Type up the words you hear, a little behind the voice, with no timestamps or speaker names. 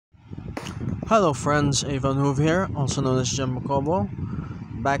Hello friends, Aevanhouve here, also known as Bocobo,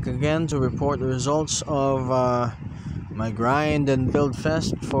 back again to report the results of my grind and build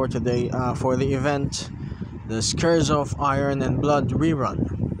fest for today for the event, the Scherzo of Iron and Blood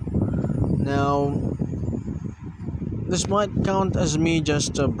rerun. Now, this might count as me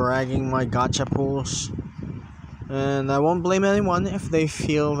just bragging my gacha pools, and I won't blame anyone if they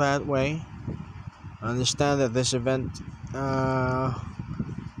feel that way. I understand that this event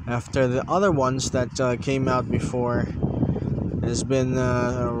after the other ones that came out before has been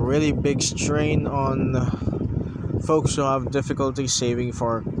a really big strain on folks who have difficulty saving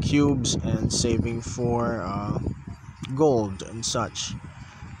for cubes and saving for gold and such.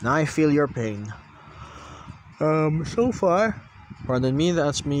 Now I feel your pain. So far, pardon me,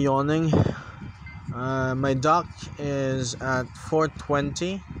 that's me yawning. My dock is at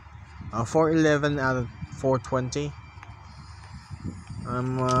 420, 411 out of 420.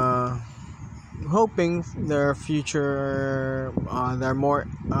 I'm hoping there are more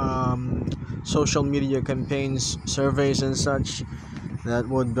social media campaigns, surveys and such that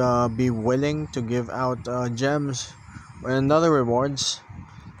would be willing to give out gems and other rewards.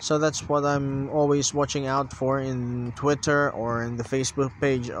 So that's what I'm always watching out for in Twitter or in the Facebook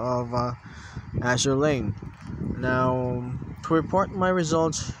page of Azur Lane. Now, to report my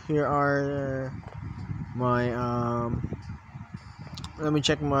results, here are my let me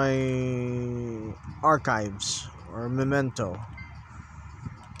check my archives or memento.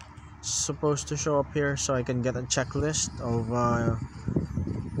 It's supposed to show up here so I can get a checklist of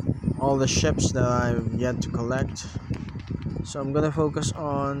all the ships that I've yet to collect. So I'm gonna focus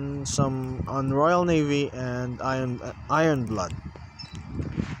on Royal Navy and Iron Blood.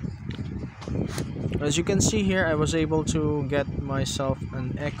 As you can see here, I was able to get myself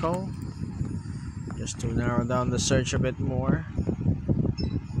an echo just to narrow down the search a bit more.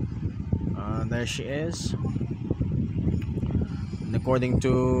 There she is, and according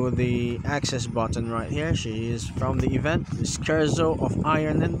to the access button right here, she is from the event Scherzo of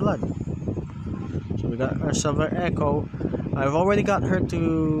Iron and Blood. So we got ourselves an echo. I've already got her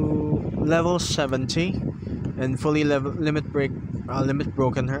to level 70 and fully limit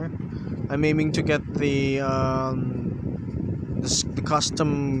broken her. I'm aiming to get the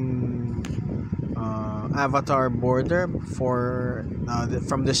custom avatar border for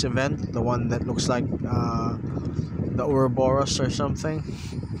from this event, the one that looks like the Ouroboros or something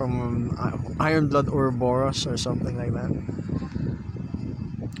from Iron Blood Ouroboros or something like that.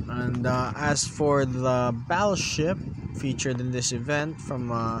 And as for the battleship featured in this event from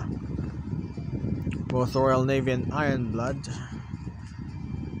both Royal Navy and Iron Blood,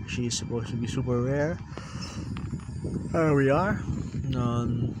 she's supposed to be super rare. There we are.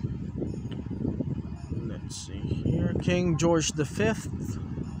 Let's see here, King George V.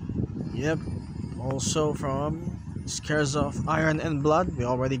 Yep, also from Scherzo of Iron and Blood. We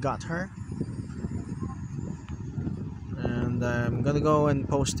already got her, and I'm gonna go and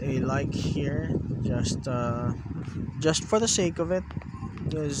post a like here, just for the sake of it.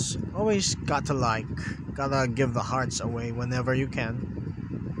 Because always gotta give the hearts away whenever you can.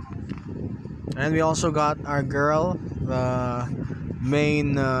 And we also got our girl, the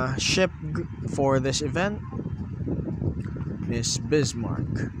main ship for this event, Miss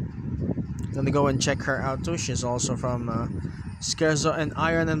Bismarck. Gonna go and check her out too. She's also from Scherzo and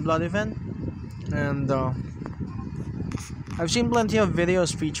Iron and Blood event, and I've seen plenty of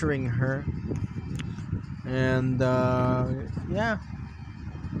videos featuring her, and yeah,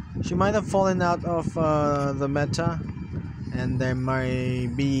 she might have fallen out of the meta, and there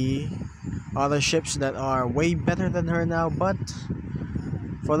might be other ships that are way better than her now, but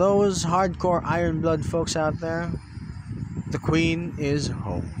for those hardcore Iron Blood folks out there, the queen is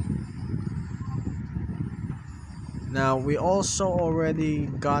home. Now, we also already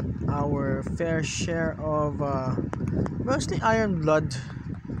got our fair share of mostly Iron Blood,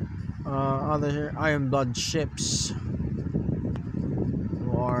 other Iron Blood ships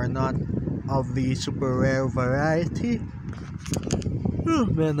who are not of the super rare variety. Oh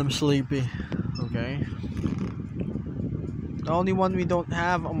man, I'm sleepy. Okay. The only one we don't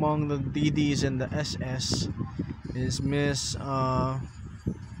have among the DDs and the SS is Miss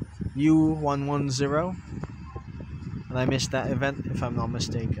U110, and I missed that event if I'm not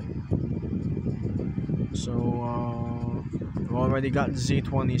mistaken. So we've already got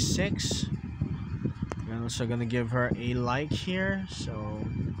Z26. I'm also gonna give her a like here. So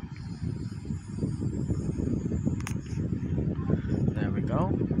there we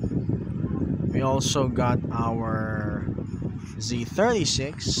go. We also got our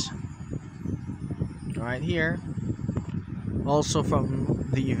Z36 right here, also from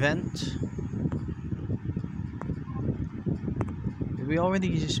the event. we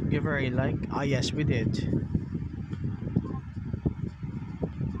already just give her a like? Ah, yes, we did.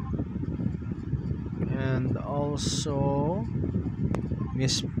 And also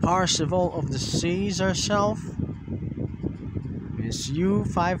Miss Parzival of the Seas herself, Miss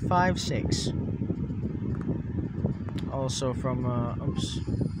U556. Also from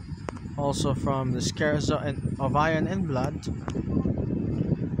also from the Scherzo and of Iron and Blood.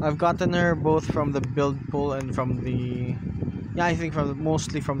 I've gotten her both from the build pool and from the, yeah, I think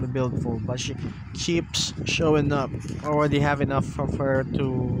mostly from the build pool, but she keeps showing up. Already have enough of her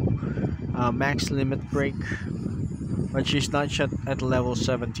to max limit break, but she's not yet at level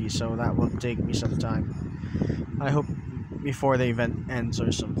 70, so that will take me some time. I hope before the event ends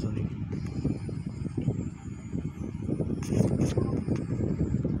or something.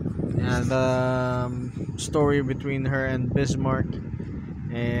 And the story between her and Bismarck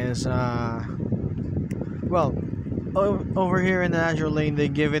is well, over here in the Azur Lane they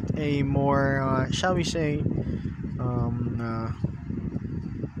give it a more shall we say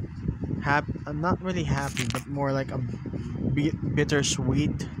not really happy, but more like a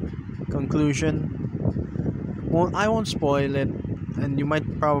bittersweet conclusion. Well, I won't spoil it, and you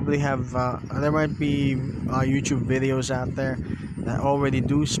might probably have there might be YouTube videos out there that already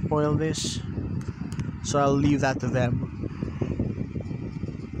do spoil this, so I'll leave that to them.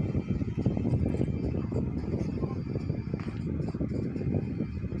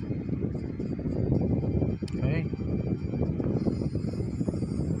 Okay.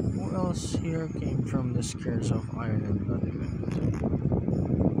 Who else here came from the Scares of Iron and Blood event?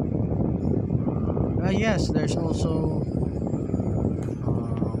 Yes, there's also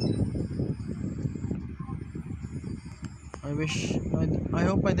I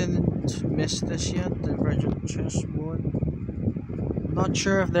hope I didn't miss this yet, the Virgin Chessboard. Not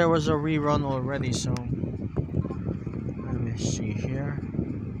sure if there was a rerun already, so let me see here.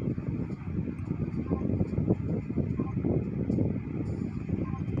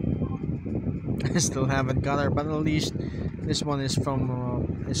 I still haven't got her, but at least this one is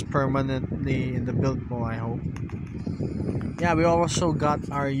from is permanently in the build pool, I hope. Yeah, we also got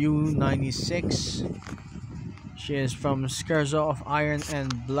our U96. She is from Scherzo of Iron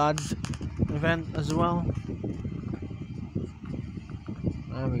and Blood event as well.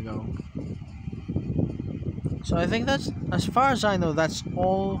 There we go. So I think that's, as far as I know, that's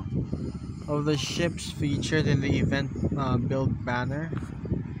all of the ships featured in the event build banner.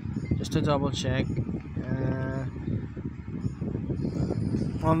 Just to double check.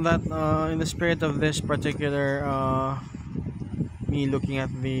 On that, in the spirit of this particular me looking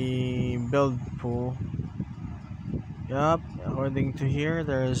at the build pool. Yup, according to here,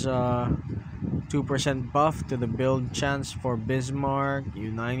 there's a 2% buff to the build chance for Bismarck,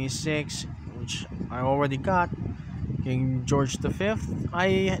 U96, which I already got. King George V.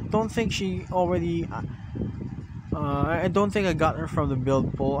 I don't think she already. I don't think I got her from the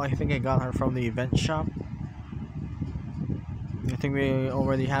build pool. I think I got her from the event shop. I think we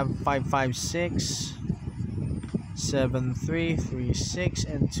already have 556, 7336,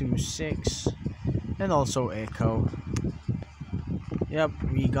 and 26, and also Echo. Yep,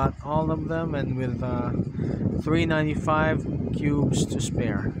 we got all of them, and with 395 cubes to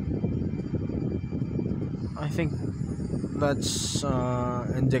spare. I think that's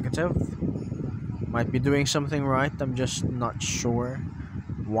indicative. Might be doing something right, I'm just not sure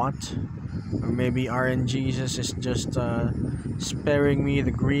what. Or maybe RNGesus is just sparing me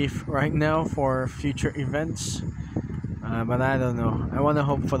the grief right now for future events. But I don't know. I want to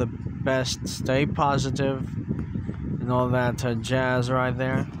hope for the best, stay positive, and all that jazz right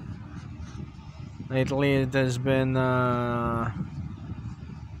there. Lately it has been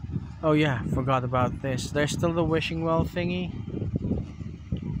oh yeah, forgot about this. There's still the wishing well thingy.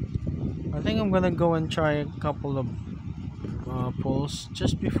 I think I'm gonna go and try a couple of pulls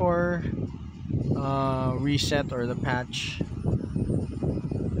just before reset or the patch.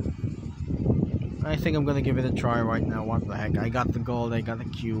 I think I'm gonna give it a try right now. What the heck, I got the gold, I got the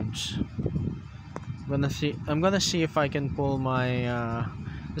cubes. I'm gonna see if I can pull my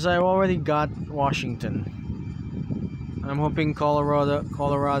because I already got Washington. I'm hoping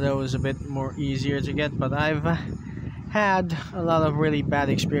Colorado is a bit more easier to get, but I've had a lot of really bad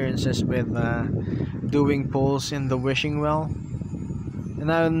experiences with doing pulls in the wishing well. And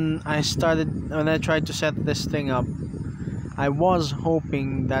then when I tried to set this thing up, I was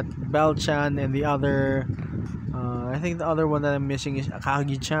hoping that Bell-chan and the other I think the other one that I'm missing is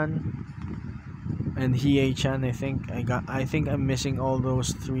Akagi-chan and Hiei-chan. I think I'm missing all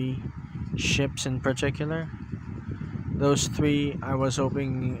those three ships in particular. Those three, I was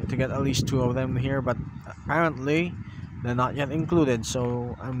hoping to get at least two of them here, but apparently they're not yet included,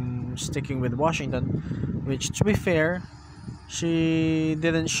 so I'm sticking with Washington, which, to be fair, she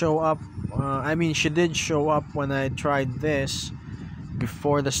didn't show up. I mean, she did show up when I tried this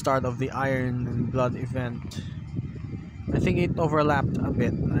before the start of the Iron and Blood event. I think it overlapped a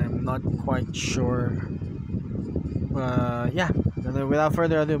bit. I'm not quite sure. Yeah. Without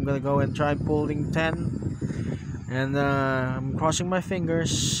further ado, I'm gonna go and try pulling 10, and I'm crossing my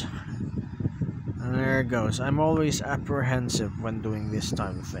fingers. And there it goes. I'm always apprehensive when doing this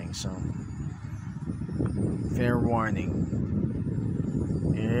type of thing, so fair warning.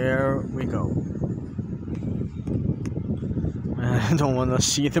 Here we go. I don't want to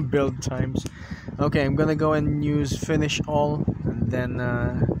see the build times. Okay, I'm gonna go and use finish all, and then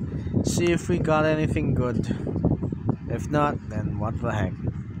see if we got anything good. If not, then what the heck.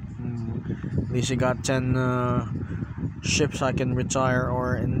 At least I got 10 ships I can retire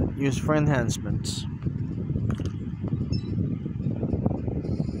or use for enhancements.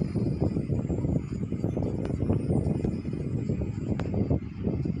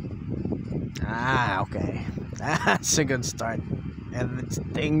 Ah, okay. That's a good start. And it's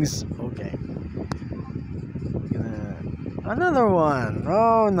things. Okay. Another one.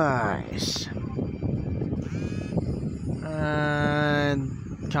 Oh, nice. And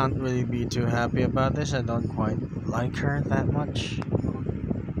can't really be too happy about this. I don't quite like her that much.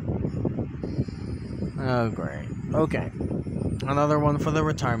 Oh, great. Okay. Another one for the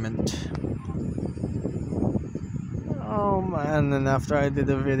retirement. Oh man, and after I did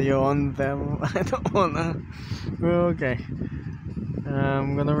a video on them, I don't wanna. Okay.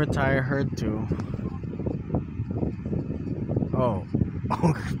 I'm gonna retire her too. Oh.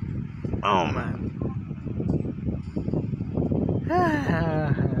 Oh man.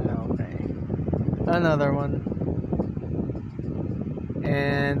 Okay. Another one.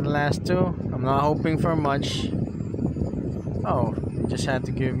 And the last two, I'm not hoping for much. Oh, you just had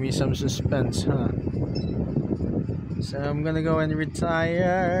to give me some suspense, huh? So I'm gonna go and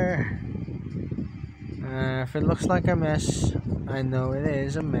retire. If it looks like a mess, I know it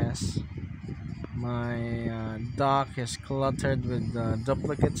is a mess. My dock is cluttered with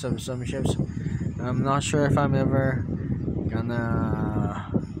duplicates of some ships. I'm not sure if I'm ever gonna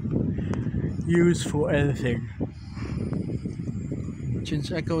use for anything.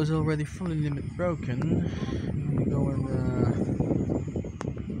 Since Echo is already fully limit broken, I'm gonna go and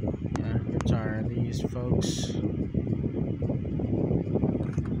retire these folks.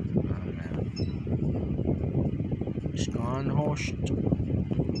 Gone host.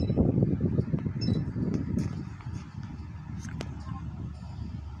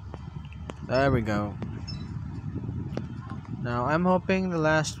 There we go. Now I'm hoping the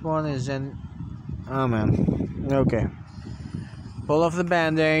last one is in. Oh man. Okay. Pull off the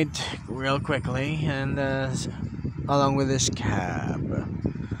band-aid real quickly, and along with this cab.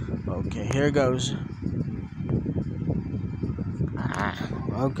 Okay, here goes.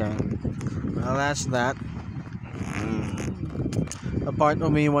 Okay. Well, that's that. A part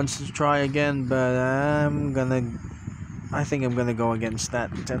of me wants to try again, but I think I'm gonna go against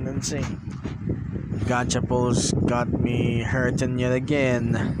that tendency. Gotcha pulls got me hurting yet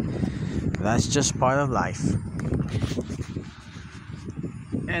again. That's just part of life.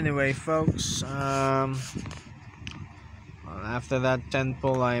 Anyway, folks, after that 10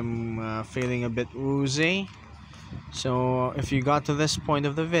 pull, I'm feeling a bit woozy. So if you got to this point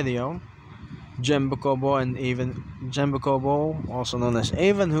of the video, Bocobo and even Bocobo, also known as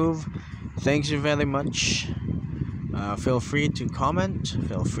Aevanhouve, thanks you very much. Feel free to comment,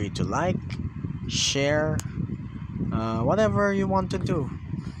 feel free to like, share, whatever you want to do.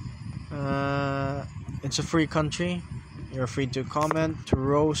 It's a free country. You're free to comment, to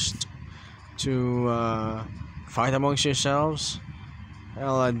roast, to fight amongst yourselves.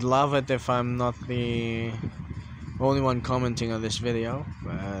 Well, I'd love it if I'm not the only one commenting on this video,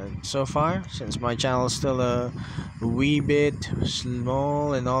 but so far, since my channel is still a wee bit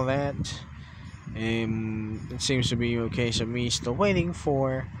small and all that, it seems to be a case of me still waiting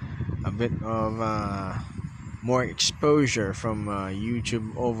for a bit of more exposure from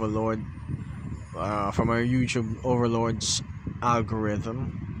YouTube overlord, from our YouTube overlord's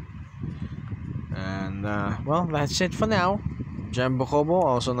algorithm. And well, that's it for now. Bocobo,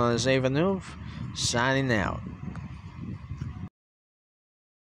 also known as Aevanhouve, signing out.